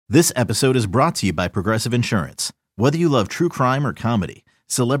This episode is brought to you by Progressive Insurance. Whether you love true crime or comedy,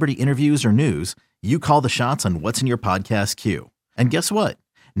 celebrity interviews or news, you call the shots on what's in your podcast queue. And guess what?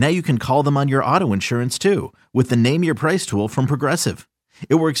 Now you can call them on your auto insurance too with the Name Your Price tool from Progressive.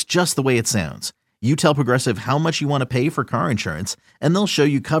 It works just the way it sounds. You tell Progressive how much you want to pay for car insurance, and they'll show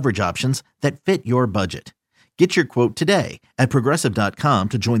you coverage options that fit your budget. Get your quote today at Progressive.com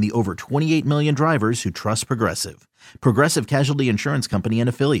to join the over 28 million drivers who trust Progressive. Progressive Casualty Insurance Company and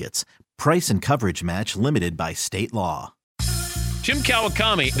Affiliates. Price and coverage match limited by state law. Jim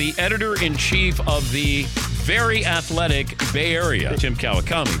Kawakami, the editor-in-chief of the very athletic Bay Area. Tim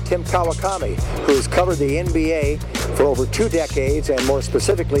Kawakami, who has covered the NBA for over 2 decades, and more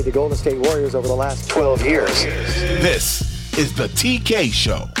specifically the Golden State Warriors over the last 12 years. This is the TK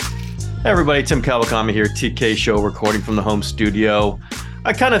Show. Hey everybody, Tim Kawakami here, TK Show, recording from the home studio.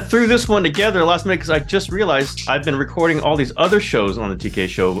 I kind of threw this one together last minute because I just realized I've been recording all these other shows on the TK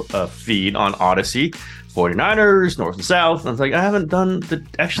Show feed on Odyssey, 49ers, North and South. And I was like, I haven't done the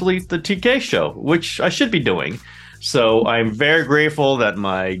TK Show, which I should be doing. So I'm very grateful that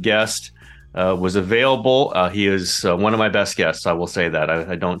my guest was available. He is one of my best guests, I will say that.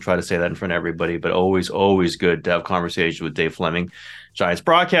 I don't try to say that in front of everybody, but always good to have conversation with Dave Flemming. Giants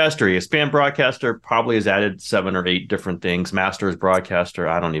broadcaster, ESPN broadcaster, probably has added 7 or 8 different things. Masters broadcaster,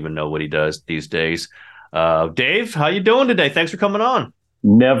 I don't even know what he does these days. Dave, how you doing today? Thanks for coming on.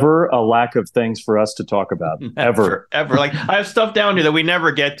 Never a lack of things for us to talk about, ever. Like, I have stuff down here that we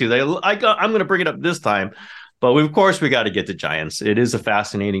never get to. I'm going to bring it up this time, but of course we got to get to Giants. It is a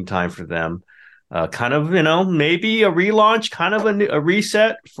fascinating time for them. Kind of, maybe a relaunch, kind of a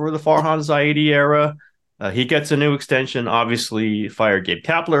reset for the Farhan Zaidi era. He gets a new extension, obviously fired Gabe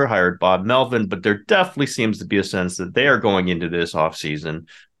Kapler, hired Bob Melvin, but there definitely seems to be a sense that they are going into this offseason,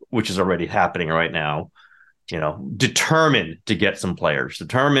 which is already happening right now, determined to get some players,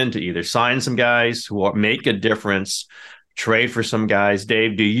 determined to either sign some guys who make a difference, trade for some guys.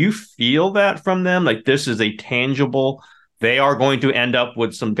 Dave, do you feel that from them? Like this is a tangible, they are going to end up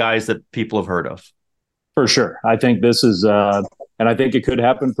with some guys that people have heard of? For sure. I think this is, and I think it could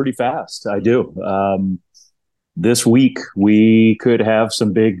happen pretty fast. I do. This week, we could have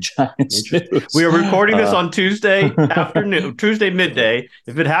some big Giants news. We are recording this on Tuesday afternoon, Tuesday midday.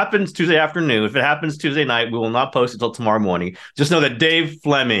 If it happens Tuesday afternoon, if it happens Tuesday night, we will not post it until tomorrow morning. Just know that Dave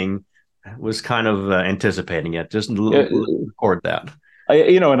Flemming was kind of anticipating it. Just record that.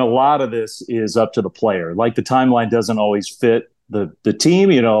 And a lot of this is up to the player. Like the timeline doesn't always fit the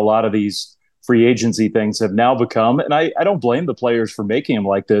team. A lot of these free agency things have now become, and I don't blame the players for making them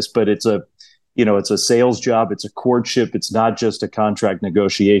like this, but it's a sales job. It's a courtship. It's not just a contract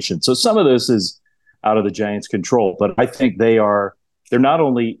negotiation. So some of this is out of the Giants' control, but I think they're not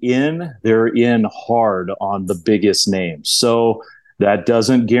only they're in hard on the biggest names. So that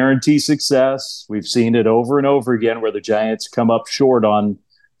doesn't guarantee success. We've seen it over and over again where the Giants come up short on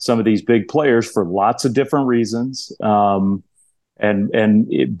some of these big players for lots of different reasons, and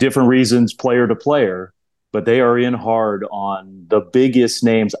different reasons player to player. But they are in hard on the biggest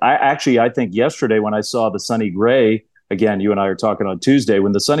names. I think yesterday when I saw the Sonny Gray, again, you and I are talking on Tuesday,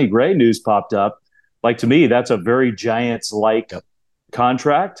 when the Sonny Gray news popped up, like to me, that's a very Giants-like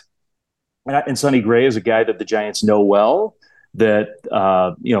contract. And Sonny Gray is a guy that the Giants know well, that,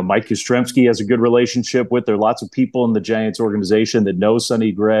 Mike Yastrzemski has a good relationship with. There are lots of people in the Giants organization that know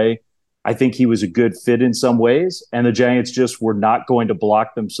Sonny Gray. I think he was a good fit in some ways, and the Giants just were not going to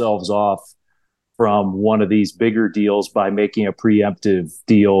block themselves off from one of these bigger deals by making a preemptive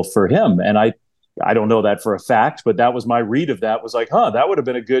deal for him. And I don't know that for a fact, but that was my read of that, was like, that would have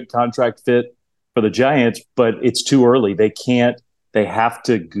been a good contract fit for the Giants, but it's too early. They've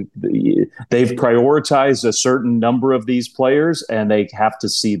prioritized a certain number of these players, and they have to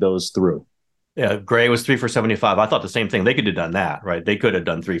see those through. Yeah, Gray was 3 for 75. I thought the same thing. They could have done that, right? They could have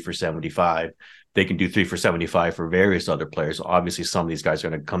done 3 for 75. They can do 3 for 75 for various other players. Obviously, some of these guys are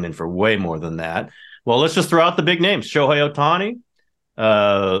going to come in for way more than that. Well, let's just throw out the big names. Shohei Ohtani,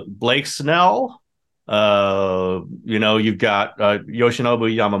 Blake Snell. You've got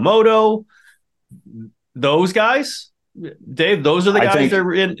Yoshinobu Yamamoto. Those guys, Dave, those are the guys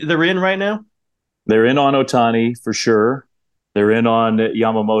they're in right now? They're in on Ohtani for sure. They're in on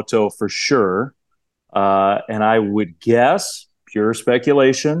Yamamoto for sure. And I would guess, pure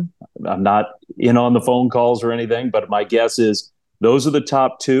speculation, I'm not in on the phone calls or anything, but my guess is those are the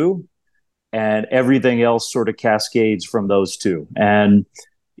top 2, and everything else sort of cascades from those 2. And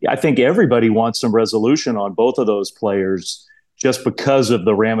I think everybody wants some resolution on both of those players just because of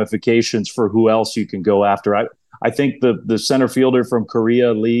the ramifications for who else you can go after. I think the center fielder from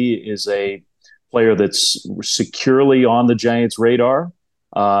Korea, Lee, is a player that's securely on the Giants' radar.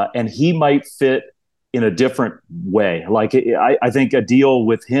 And he might fit in a different way. Like I think a deal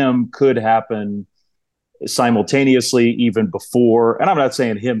with him could happen simultaneously even before, and I'm not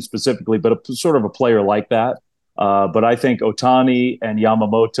saying him specifically, but sort of a player like that. But I think Ohtani and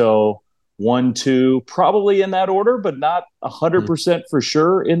Yamamoto, 1, 2, probably in that order, but not 100% for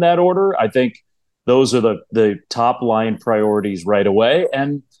sure in that order. I think those are the top line priorities right away.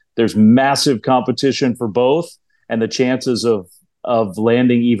 And there's massive competition for both. And the chances of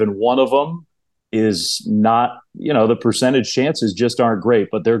landing even one of them is not, the percentage chances just aren't great,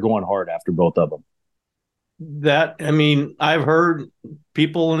 but they're going hard after both of them. I've heard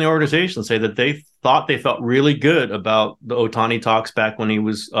people in the organization say that they felt really good about the Ohtani talks back when he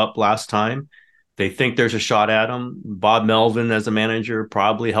was up last time. They think there's a shot at him. Bob Melvin as a manager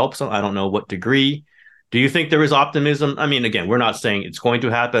probably helps him. I don't know what degree. Do you think there is optimism? Again, we're not saying it's going to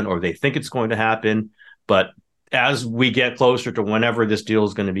happen or they think it's going to happen, but as we get closer to whenever this deal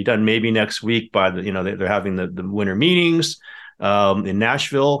is going to be done, maybe next week they're having the winter meetings in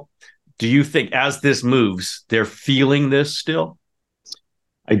Nashville. Do you think as this moves, they're feeling this still?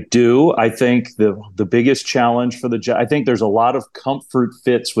 I do. I think the biggest challenge for I think there's a lot of comfort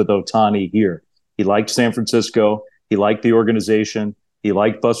fits with Ohtani here. He liked San Francisco. He liked the organization. He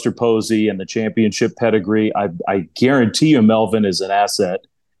liked Buster Posey and the championship pedigree. I guarantee you Melvin is an asset.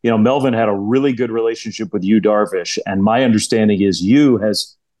 Melvin had a really good relationship with Yu Darvish, and my understanding is Yu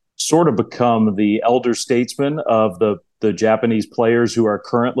has sort of become the elder statesman of the Japanese players who are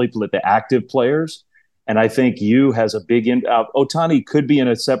currently the active players. And I think Yu has a big Ohtani could be in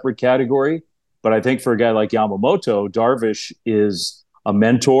a separate category, but I think for a guy like Yamamoto, Darvish is a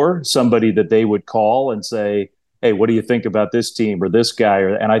mentor, somebody that they would call and say, hey, what do you think about this team or this guy?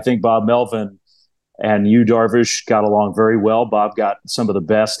 And I think Bob Melvin and Yu Darvish got along very well. Bob got some of the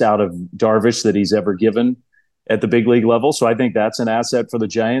best out of Darvish that he's ever given at the big league level. So I think that's an asset for the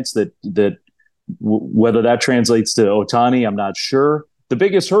Giants that whether that translates to Ohtani, I'm not sure. The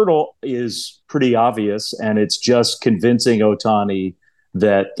biggest hurdle is pretty obvious, and it's just convincing Ohtani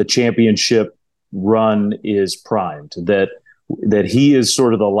that the championship run is primed, that he is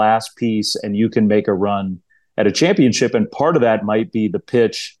sort of the last piece and you can make a run at a championship. And part of that might be the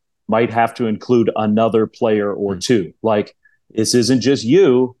pitch might have to include another player or two. Like, this isn't just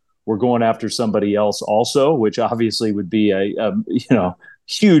you. We're going after somebody else also, which obviously would be a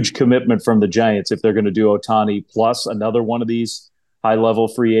huge commitment from the Giants if they're going to do Ohtani plus another one of these high-level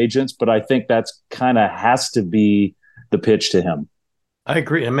free agents. But I think that's kind of has to be the pitch to him. I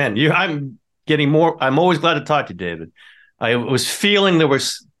agree. And man, I'm getting more. I'm always glad to talk to you, David. I was feeling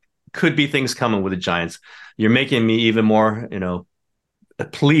could be things coming with the Giants. You're making me even more,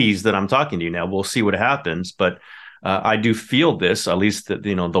 pleased that I'm talking to you now. We'll see what happens. But I do feel this, at least the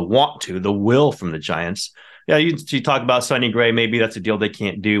the will from the Giants. Yeah, you talk about Sonny Gray. Maybe that's a deal they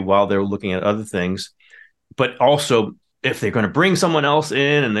can't do while they're looking at other things. But also, if they're going to bring someone else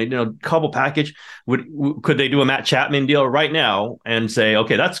in and they couple package, could they do a Matt Chapman deal right now and say,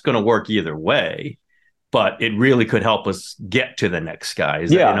 okay, that's going to work either way, but it really could help us get to the next guy?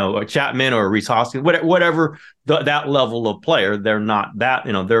 A Chapman or a Rhys Hoskins, whatever that level of player. They're not that,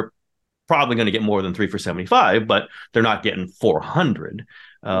 they're probably going to get more than 3 for $75, but they're not getting 400.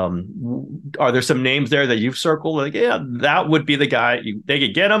 Are there some names there that you've circled? Like, yeah, that would be the guy. They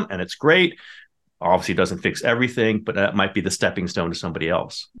could get him, and it's great. Obviously, it doesn't fix everything, but that might be the stepping stone to somebody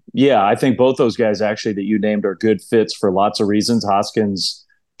else. Yeah, I think both those guys actually that you named are good fits for lots of reasons. Hoskins,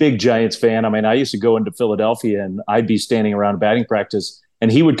 big Giants fan. I used to go into Philadelphia and I'd be standing around batting practice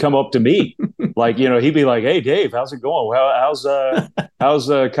and he would come up to me. Like, he'd be like, hey, Dave, how's it going? How's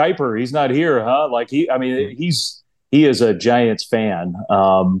Kuiper? He's not here, huh? Like he is a Giants fan.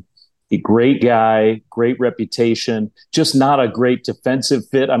 A great guy, great reputation, just not a great defensive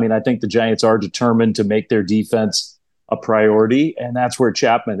fit. I think the Giants are determined to make their defense a priority, and that's where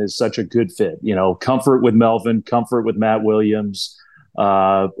Chapman is such a good fit. Comfort with Melvin, comfort with Matt Williams,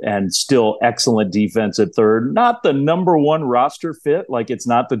 and still excellent defense at third. Not the number one roster fit, like it's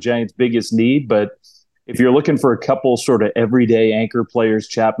not the Giants' biggest need, but if you're looking for a couple sort of everyday anchor players,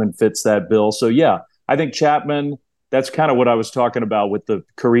 Chapman fits that bill. So yeah, I think Chapman, that's kind of what I was talking about with the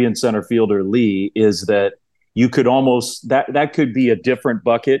Korean center fielder Lee, is that you could almost, that could be a different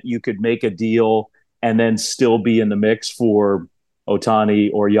bucket. You could make a deal and then still be in the mix for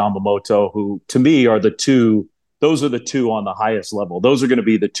Ohtani or Yamamoto, who to me are those are the two on the highest level. Those are going to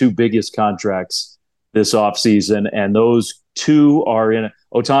be the two biggest contracts this offseason. And those two are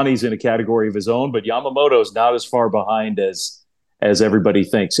Ohtani's in a category of his own, but Yamamoto's not as far behind as everybody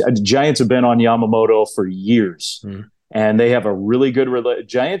thinks. Giants have been on Yamamoto for years, and they have a really good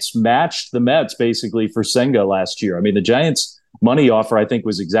Giants matched the Mets basically for Senga last year. The Giants money offer, I think,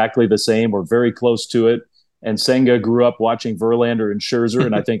 was exactly the same or very close to it. And Senga grew up watching Verlander and Scherzer,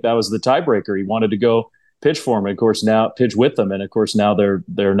 and I think that was the tiebreaker. He wanted to go pitch for him, and of course now pitch with them, and of course now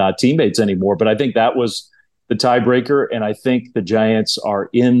they're not teammates anymore. But I think that was the tiebreaker, and I think the Giants are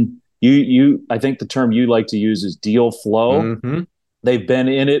in. I think the term you like to use is deal flow. Mm-hmm. They've been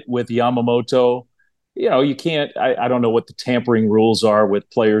in it with Yamamoto. You can't. I don't know what the tampering rules are with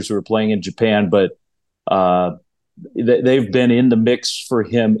players who are playing in Japan, but they've been in the mix for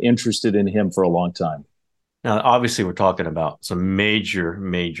him, interested in him for a long time. Now, obviously, we're talking about some major,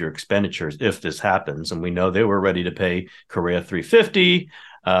 major expenditures if this happens, and we know they were ready to pay Correa $350,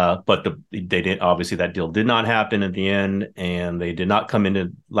 but they didn't. Obviously, that deal did not happen at the end, and they did not come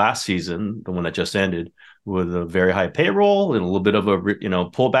into last season, the one that just ended, with a very high payroll and a little bit of a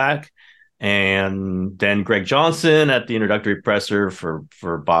pullback. And then Greg Johnson at the introductory presser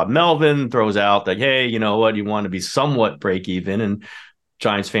for Bob Melvin throws out that, hey, you know what, you want to be somewhat break even, and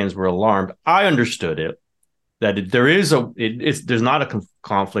Giants fans were alarmed. I understood it. That there's not a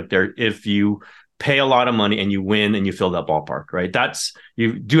conflict there if you pay a lot of money and you win and you fill that ballpark, right?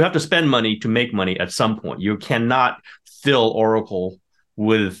 You do have to spend money to make money at some point. You cannot fill Oracle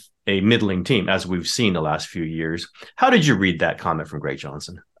with a middling team, as we've seen the last few years. How did you read that comment from Greg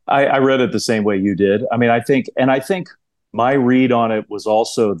Johnson? I read it the same way you did. I mean, I think my read on it was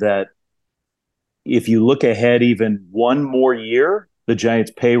also that if you look ahead even one more year, the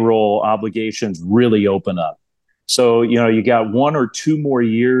Giants' payroll obligations really open up. So, you got 1 or 2 more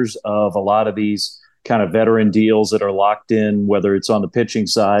years of a lot of these kind of veteran deals that are locked in, whether it's on the pitching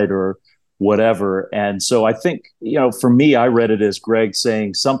side or whatever. And so I think, for me, I read it as Greg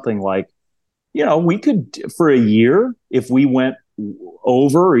saying something like, we could, for a year, if we went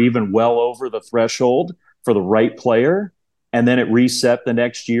over or even well over the threshold for the right player, and then it reset the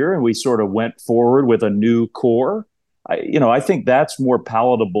next year and we sort of went forward with a new core, I think that's more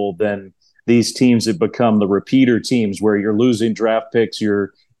palatable than these teams have become the repeater teams where you're losing draft picks,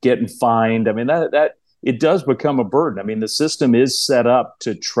 you're getting fined. I mean, that it does become a burden. I mean, the system is set up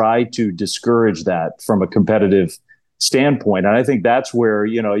to try to discourage that from a competitive standpoint. And I think that's where,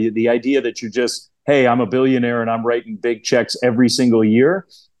 the idea that you just, hey, I'm a billionaire and I'm writing big checks every single year,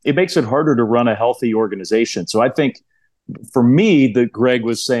 it makes it harder to run a healthy organization. So I think for me, that Greg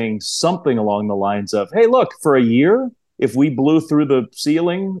was saying something along the lines of, hey, look, for a year, if we blew through the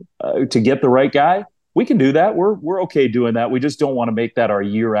ceiling to get the right guy, we can do that. We're okay doing that. We just don't want to make that our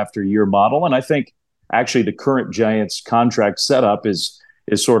year after year model. And I think actually the current Giants contract setup is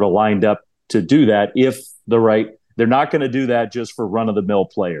sort of lined up to do that. They're not going to do that just for run of the mill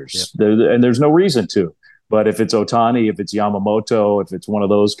players. Yep. And there's no reason to. But if it's Ohtani, if it's Yamamoto, if it's one of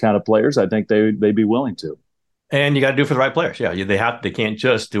those kind of players, I think they'd be willing to. And you got to do it for the right players. Yeah, they can't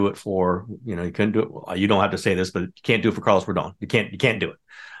just do it for, you couldn't do it. You don't have to say this, but you can't do it for Carlos Rodon. You can't do it.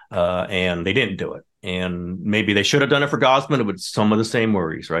 And they didn't do it. And maybe they should have done it for Gausman with some of the same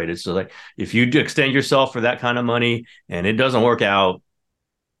worries, right? It's just like, if you do extend yourself for that kind of money and it doesn't work out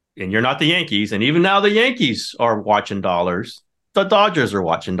and you're not the Yankees, and even now the Yankees are watching dollars, the Dodgers are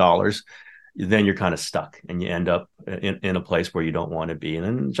watching dollars, then you're kind of stuck and you end up in a place where you don't want to be. And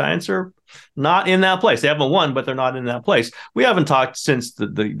then the Giants are not in that place. They haven't won, but they're not in that place. We haven't talked since the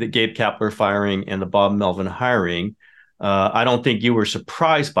Gabe Kapler firing and the Bob Melvin hiring. I don't think you were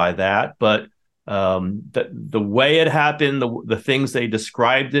surprised by that, but the way it happened, the things they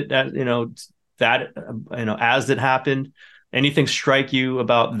described it as, as it happened. Anything strike you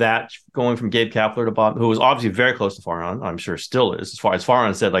about that going from Gabe Kapler to Bob, who was obviously very close to Farhan, I'm sure still is, as far as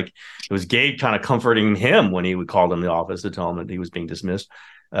Farhan said, like it was Gabe kind of comforting him when he would call him in the office to tell him that he was being dismissed,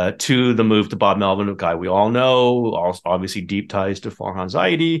 to the move to Bob Melvin, a guy we all know, obviously deep ties to Farhan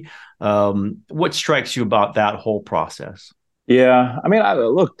Zaidi. What strikes you about that whole process? Yeah, I mean,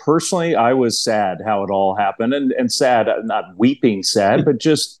 look, personally, I was sad how it all happened, and sad, not weeping sad, but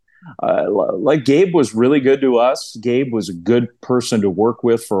just like Gabe was really good to us. Gabe was a good person to work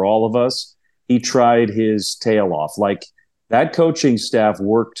with for all of us. He tried his tail off. Like that coaching staff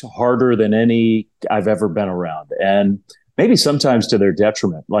worked harder than any I've ever been around, and maybe sometimes to their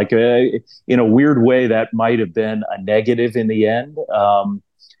detriment. Like in a weird way, that might have been a negative in the end.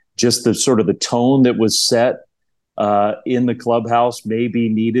 Just the sort of the tone that was set in the clubhouse maybe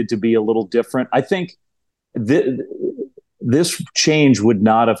needed to be a little different. I think this change would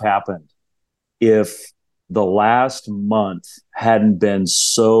not have happened if the last month hadn't been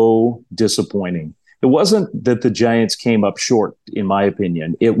so disappointing. It wasn't that the Giants came up short, in my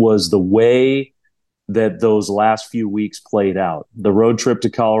opinion. It was the way that those last few weeks played out. The road trip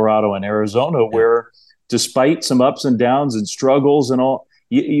to Colorado and Arizona, where despite some ups and downs and struggles and all,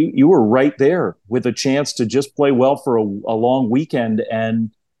 you were right there with a chance to just play well for a long weekend and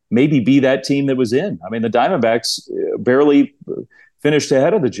maybe be that team that was in. I mean, the Diamondbacks barely finished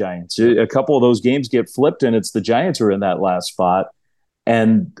ahead of the Giants. A couple of those games get flipped, and it's the Giants who are in that last spot.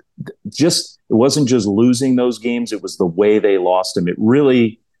 And just it wasn't just losing those games; it was the way they lost them. It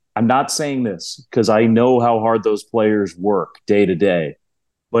really. I'm not saying this because I know how hard those players work day to day,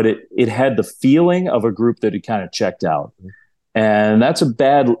 but it had the feeling of a group that had kind of checked out. And it's a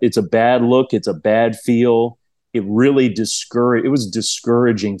bad look. It's a bad feel. It really it was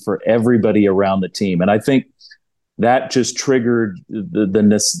discouraging for everybody around the team. And I think that just triggered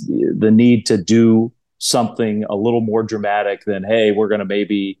the need to do something a little more dramatic than, hey, we're going to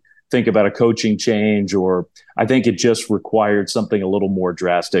maybe think about a coaching change, or I think it just required something a little more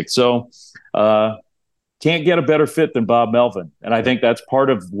drastic. So can't get a better fit than Bob Melvin. And I think that's part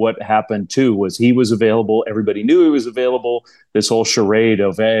of what happened too, was he was available. Everybody knew he was available. This whole charade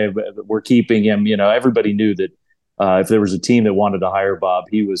of, hey, we're keeping him. Everybody knew that if there was a team that wanted to hire Bob,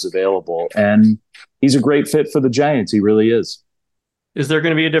 he was available. And he's a great fit for the Giants. He really is. Is there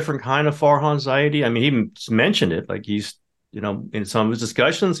going to be a different kind of Farhan Zaidi? I mean, he mentioned it, like he's, in some of his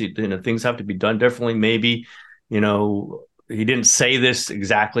discussions, things have to be done differently. Maybe, he didn't say this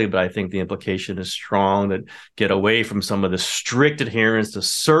exactly, but I think the implication is strong that get away from some of the strict adherence to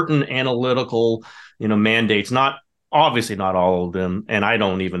certain analytical, mandates, obviously not all of them. And I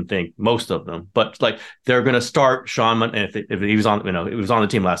don't even think most of them, but like they're going to start Sean. And if he was on, it was on the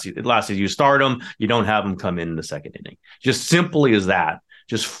team last season, you start him, you don't have him come in the second inning. Just simply as that.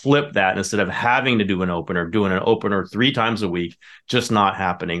 Just flip that instead of having to do doing an opener 3 times a week, just not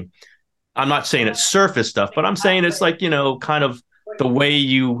happening. I'm not saying it's surface stuff, but I'm saying it's like, kind of the way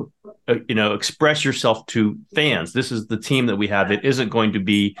you, express yourself to fans. This is the team that we have. It isn't going to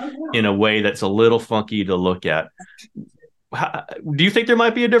be in a way that's a little funky to look at. Do you think there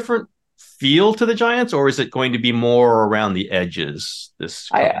might be a different feel to the Giants, or is it going to be more around the edges?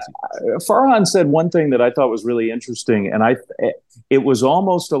 Farhan said one thing that I thought was really interesting, and it was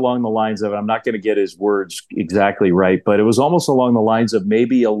almost along the lines of, I'm not going to get his words exactly right, but it was almost along the lines of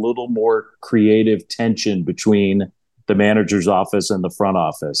maybe a little more creative tension between the manager's office and the front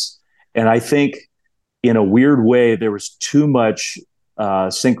office. And I think in a weird way, there was too much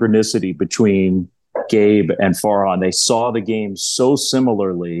synchronicity between Gabe and Farhan. They saw the game so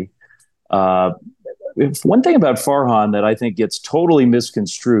similarly. One thing about Farhan that I think gets totally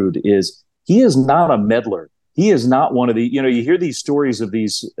misconstrued is he is not a meddler. He is not one of the, you hear these stories of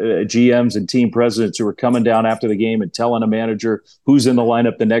these GMs and team presidents who are coming down after the game and telling a manager who's in the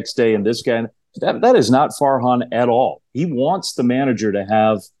lineup the next day and this guy. That is not Farhan at all. He wants the manager to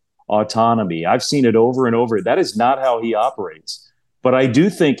have autonomy. I've seen it over and over. That is not how he operates. But I do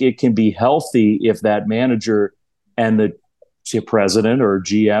think it can be healthy if that manager and the president or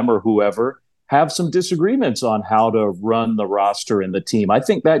GM or whoever have some disagreements on how to run the roster and the team. I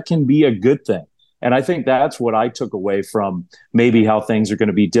think that can be a good thing. And I think that's what I took away from maybe how things are going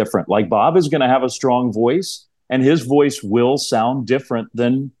to be different. Like Bob is going to have a strong voice, and his voice will sound different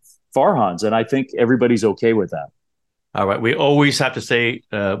than Farhan's. And I think everybody's okay with that. All right. We always have to say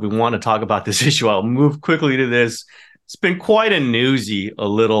we want to talk about this issue. I'll move quickly to this. It's been quite a newsy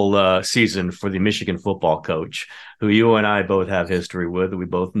little season for the Michigan football coach, who you and I both have history with, we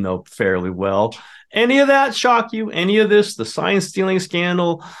both know fairly well. Any of that shock you? Any of this, the sign stealing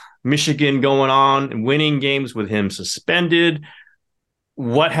scandal, Michigan going on and winning games with him suspended?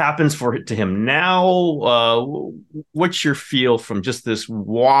 What happens to him now? What's your feel from just this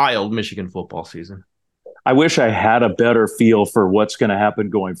wild Michigan football season? I wish I had a better feel for what's going to happen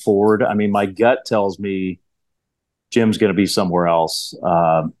going forward. I mean, my gut tells me Jim's going to be somewhere else.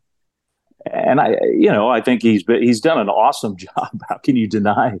 And I think he's done an awesome job. How can you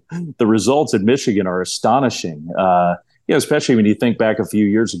deny the results at Michigan are astonishing? Especially when you think back a few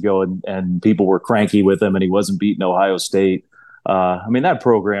years ago and people were cranky with him and he wasn't beating Ohio State. That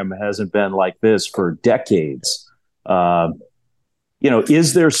program hasn't been like this for decades.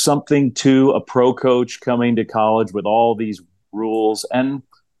 Is there something to a pro coach coming to college with all these rules? And,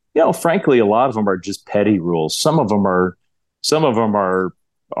 frankly, a lot of them are just petty rules. Some of them are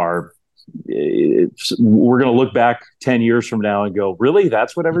we're going to look back 10 years from now and go, really?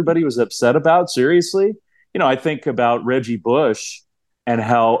 That's what everybody was upset about? Seriously? I think about Reggie Bush and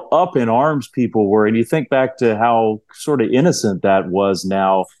how up in arms people were. And you think back to how sort of innocent that was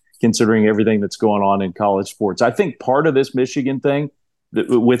now, considering everything that's going on in college sports. I think part of this Michigan thing,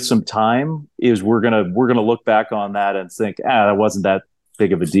 with some time, is we're gonna look back on that and think, that wasn't that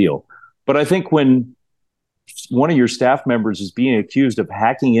big of a deal. But I think when one of your staff members is being accused of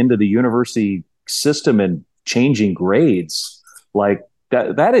hacking into the university system and changing grades, like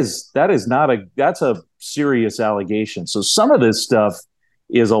that's a serious allegation. So some of this stuff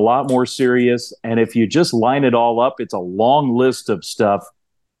is a lot more serious. And if you just line it all up, it's a long list of stuff,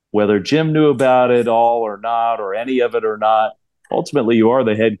 whether Jim knew about it all or not, or any of it or not. Ultimately, you are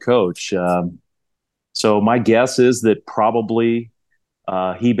the head coach. So my guess is that probably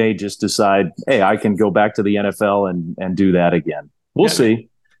he may just decide, hey, I can go back to the NFL and do that again. We'll see.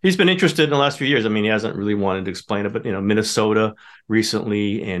 He's been interested in the last few years. I mean, he hasn't really wanted to explain it, but Minnesota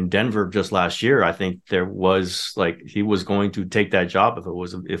recently and Denver just last year, I think there was he was going to take that job if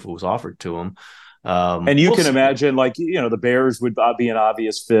it was offered to him. And you can imagine, the Bears would be an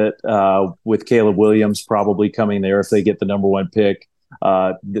obvious fit with Caleb Williams probably coming there if they get the number 1 pick.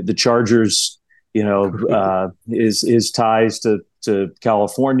 The Chargers, his ties to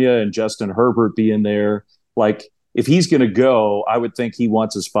California and Justin Herbert being there. If he's going to go, I would think he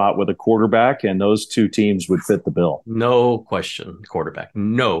wants a spot with a quarterback, and those two teams would fit the bill. No question, quarterback,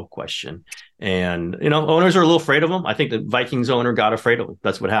 no question. And, owners are a little afraid of him. I think the Vikings owner got afraid of him.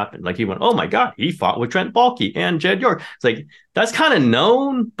 That's what happened. He went, oh my God, he fought with Trent Baalke and Jed York. It's that's kind of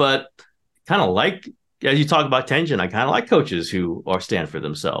known, but kind of as you talk about tension, I kind of like coaches who stand for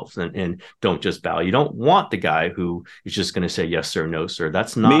themselves and don't just bow. You don't want the guy who is just going to say yes, sir, no, sir.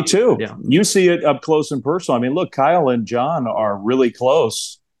 That's not me too. Yeah. You see it up close and personal. I mean, look, Kyle and John are really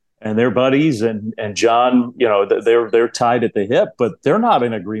close and they're buddies, and John, they're tied at the hip, but they're not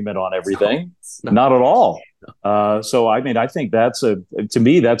in agreement on everything. No. Not at all. So, I mean, I think to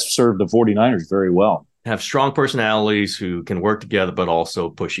me, that's served the 49ers very well. Have strong personalities who can work together, but also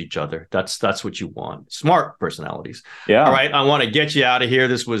push each other. That's what you want. Smart personalities. Yeah. All right. I want to get you out of here.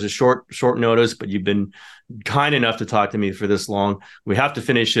 This was a short notice, but you've been kind enough to talk to me for this long. We have to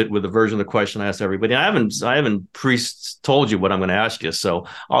finish it with a version of the question I asked everybody. I haven't told you what I'm going to ask you. So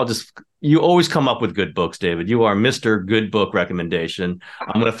you always come up with good books, David. You are Mr. Good Book Recommendation.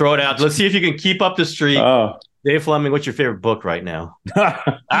 I'm going to throw it out. Let's see if you can keep up the streak. Dave Flemming, what's your favorite book right now?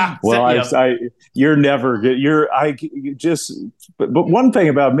 Well, you're never good. But one thing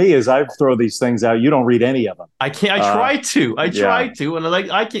about me is I throw these things out. You don't read any of them. I can't. I try to, and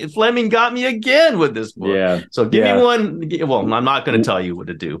I can't. Fleming got me again with this book. Yeah. So give me one. Well, I'm not going to tell you what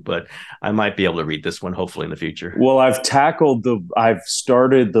to do, but I might be able to read this one hopefully in the future. Well, I've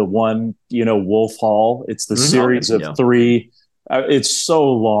started the one, Wolf Hall. It's the series of 3. It's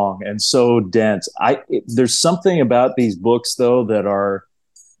so long and so dense. There's something about these books though that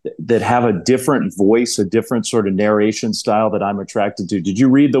have a different voice, a different sort of narration style that I'm attracted to. Did you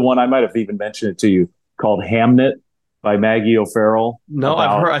read the one, I might have even mentioned it to you, called Hamnet by Maggie O'Farrell? No,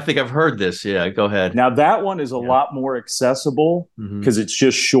 I think I've heard this. Yeah, go ahead. Now that one is a lot more accessible because it's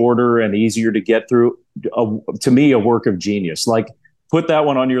just shorter and easier to get through. To me, a work of genius. Put that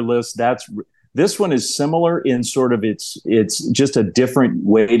one on your list. This one is similar in sort of it's just a different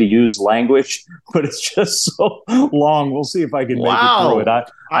way to use language, but it's just so long. We'll see if I can make it through it.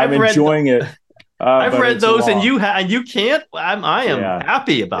 I'm enjoying it. I've read those, long. and you can't. I am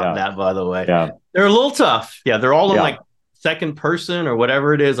happy about that. By the way, they're a little tough. Yeah, they're all in second person or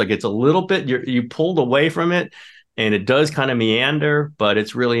whatever it is. It's a little bit you pulled away from it, and it does kind of meander, but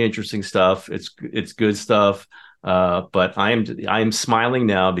it's really interesting stuff. It's good stuff. But I am smiling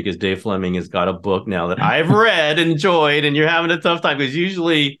now because Dave Flemming has got a book now that I've read, enjoyed, and you're having a tough time because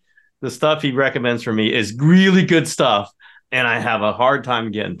usually the stuff he recommends for me is really good stuff, and I have a hard time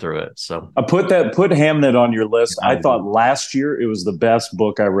getting through it. So put Hamnet on your list. I thought last year it was the best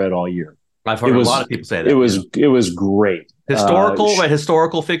book I read all year. I've heard a lot of people say that. It was great.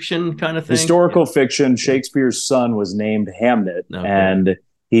 Historical fiction kind of thing. Historical fiction. Shakespeare's son was named Hamnet, and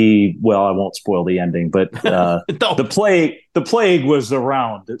I won't spoil the ending, but the plague was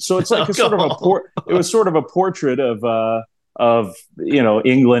around. So it's like it was sort of a portrait of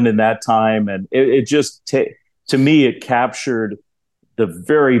England in that time, and it just to me it captured the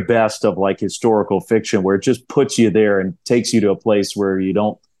very best of historical fiction, where it just puts you there and takes you to a place where you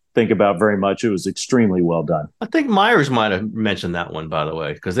don't think about very much. It was extremely well done. I think Myers might have mentioned that one, by the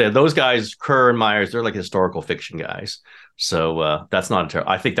way, because those guys, Kerr and Myers, they're historical fiction guys. So that's not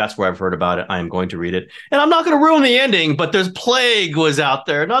I think that's where I've heard about it. I am going to read it, and I'm not going to ruin the ending. But there's plague was out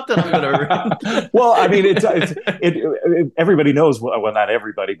there. Not that I'm going to. Well, I mean, everybody knows. Well, not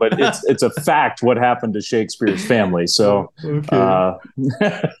everybody, but it's a fact what happened to Shakespeare's family. So I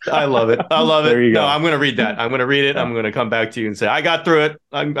love it. I love it. There you go. No, I'm going to read that. I'm going to read it. I'm going to come back to you and say I got through it.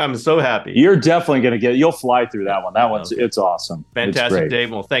 I'm so happy. You're definitely going to you'll fly through that one. That one's it's awesome. Fantastic,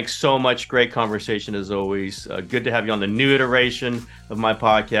 Dave. Well, thanks so much. Great conversation as always. Good to have you on the new iteration of my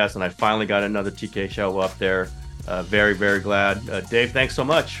podcast, and I finally got another TK show up there. Very, very glad. Dave, thanks so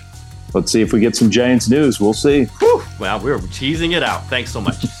much. Let's see if we get some Giants news. We'll see. Whew. Well, we're cheesing it out. Thanks so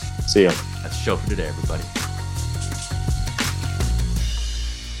much. See ya. That's the show for today, everybody.